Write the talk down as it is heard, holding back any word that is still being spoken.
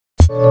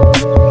Hello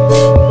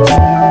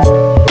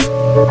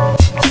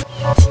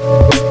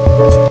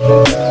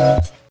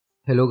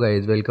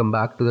guys, welcome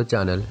back to the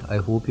channel. I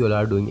hope you all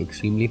are doing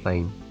extremely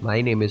fine.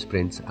 My name is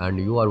Prince and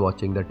you are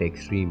watching the Tech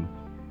Stream.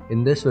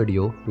 In this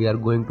video, we are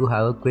going to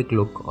have a quick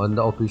look on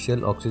the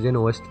official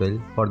oxygenos 12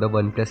 for the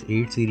OnePlus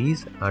 8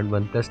 series and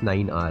OnePlus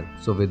 9R.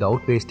 So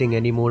without wasting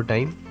any more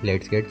time,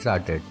 let's get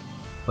started.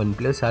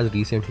 OnePlus has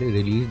recently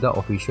released the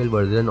official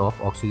version of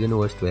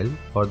oxygenos 12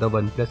 for the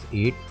OnePlus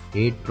 8,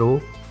 8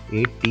 Pro,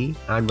 8T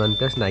and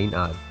OnePlus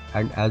 9R.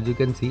 And as you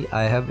can see,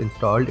 I have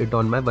installed it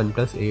on my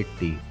OnePlus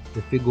 8T.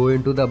 If we go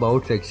into the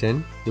about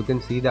section, you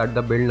can see that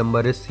the build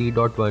number is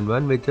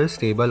C.11, which is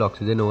stable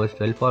oxygenos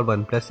 12 for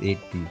OnePlus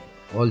 8T.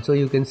 Also,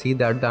 you can see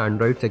that the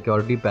Android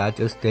security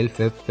patch is till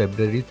 5th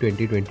February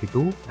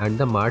 2022 and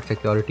the March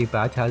security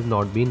patch has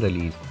not been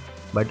released.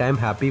 But I am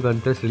happy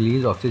OnePlus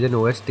released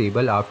oxygenos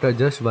stable after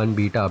just one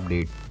beta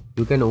update.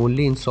 You can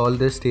only install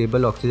this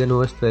stable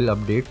oxygenos 12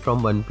 update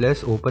from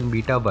OnePlus Open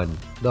Beta 1.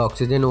 The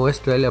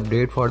oxygenos 12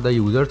 update for the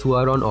users who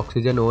are on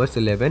oxygenos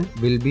 11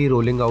 will be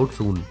rolling out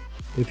soon.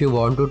 If you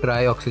want to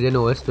try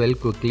oxygenos 12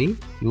 quickly,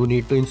 you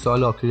need to install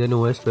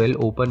oxygenos 12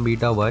 Open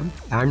Beta 1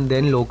 and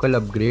then local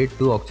upgrade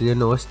to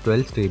oxygenos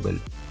 12 stable.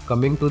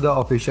 Coming to the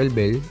official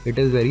build, it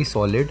is very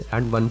solid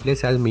and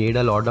OnePlus has made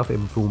a lot of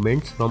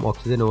improvements from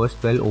oxygenos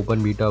 12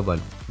 Open Beta 1.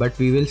 But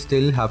we will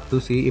still have to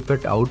see if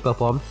it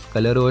outperforms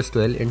ColorOS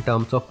 12 in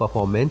terms of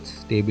performance,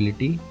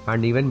 stability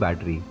and even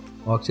battery.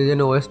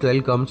 oxygenos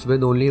 12 comes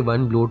with only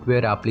one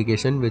bloatware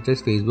application, which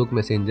is Facebook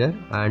Messenger,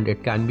 and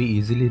it can be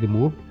easily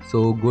removed,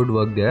 so good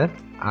work there.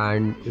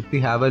 And if we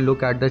have a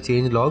look at the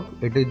changelog,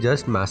 it is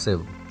just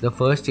massive. The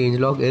first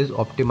changelog is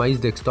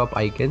optimized desktop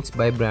icons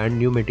by brand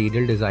new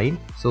material design.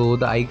 So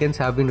the icons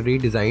have been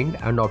redesigned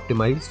and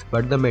optimized,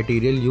 but the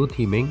material hue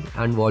theming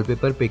and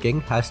wallpaper picking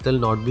has still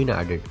not been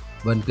added.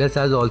 OnePlus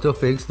has also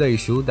fixed the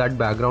issue that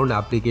background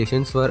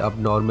applications were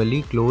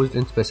abnormally closed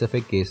in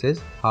specific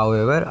cases.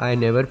 However, I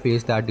never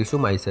faced that issue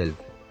myself.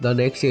 The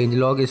next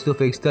changelog is to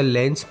fix the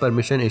lens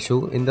permission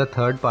issue in the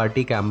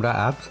third-party camera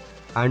apps,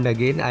 and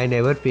again I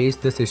never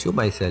faced this issue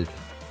myself.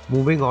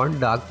 Moving on,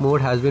 dark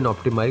mode has been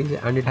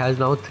optimized and it has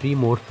now 3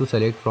 modes to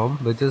select from,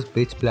 which is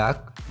pitch black,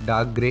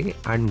 dark grey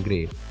and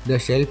grey. The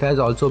shelf has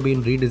also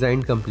been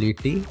redesigned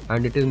completely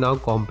and it is now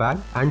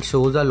compact and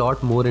shows a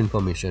lot more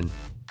information.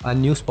 A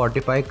new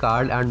Spotify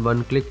card and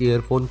one-click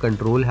earphone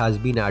control has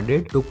been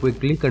added to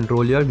quickly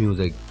control your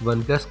music.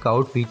 OnePlus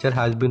Scout feature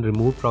has been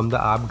removed from the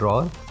app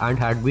drawer and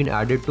had been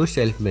added to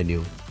shelf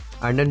menu.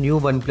 And a new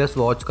OnePlus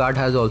watch card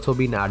has also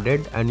been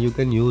added and you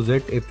can use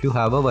it if you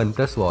have a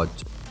OnePlus watch.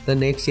 The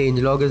next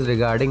changelog is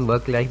regarding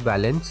work-life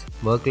balance.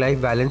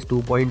 Work-life balance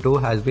 2.0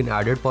 has been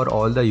added for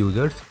all the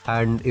users,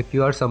 and if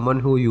you are someone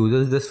who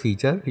uses this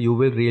feature, you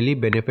will really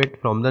benefit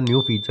from the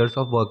new features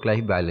of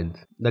work-life balance.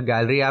 The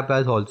gallery app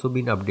has also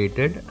been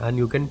updated and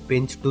you can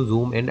pinch to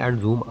zoom in and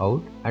zoom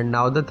out, and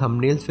now the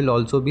thumbnails will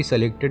also be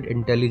selected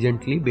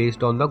intelligently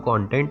based on the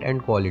content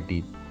and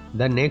quality.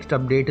 The next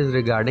update is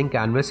regarding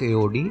Canvas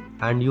AOD,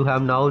 and you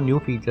have now new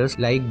features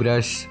like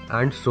brush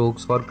and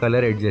strokes for color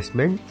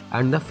adjustment,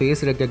 and the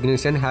face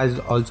recognition has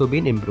also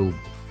been improved.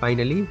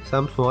 Finally,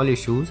 some small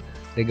issues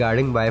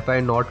regarding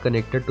Wi-Fi not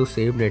connected to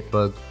saved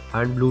network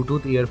and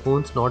Bluetooth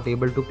earphones not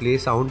able to play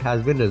sound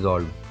has been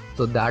resolved.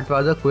 So that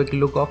was a quick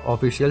look of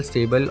official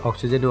stable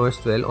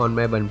oxygenos 12 on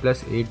my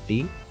OnePlus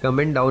 8T.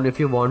 Comment down if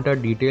you want a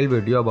detailed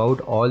video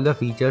about all the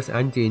features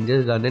and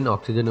changes done in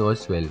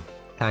oxygenos 12.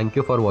 Thank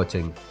you for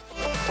watching.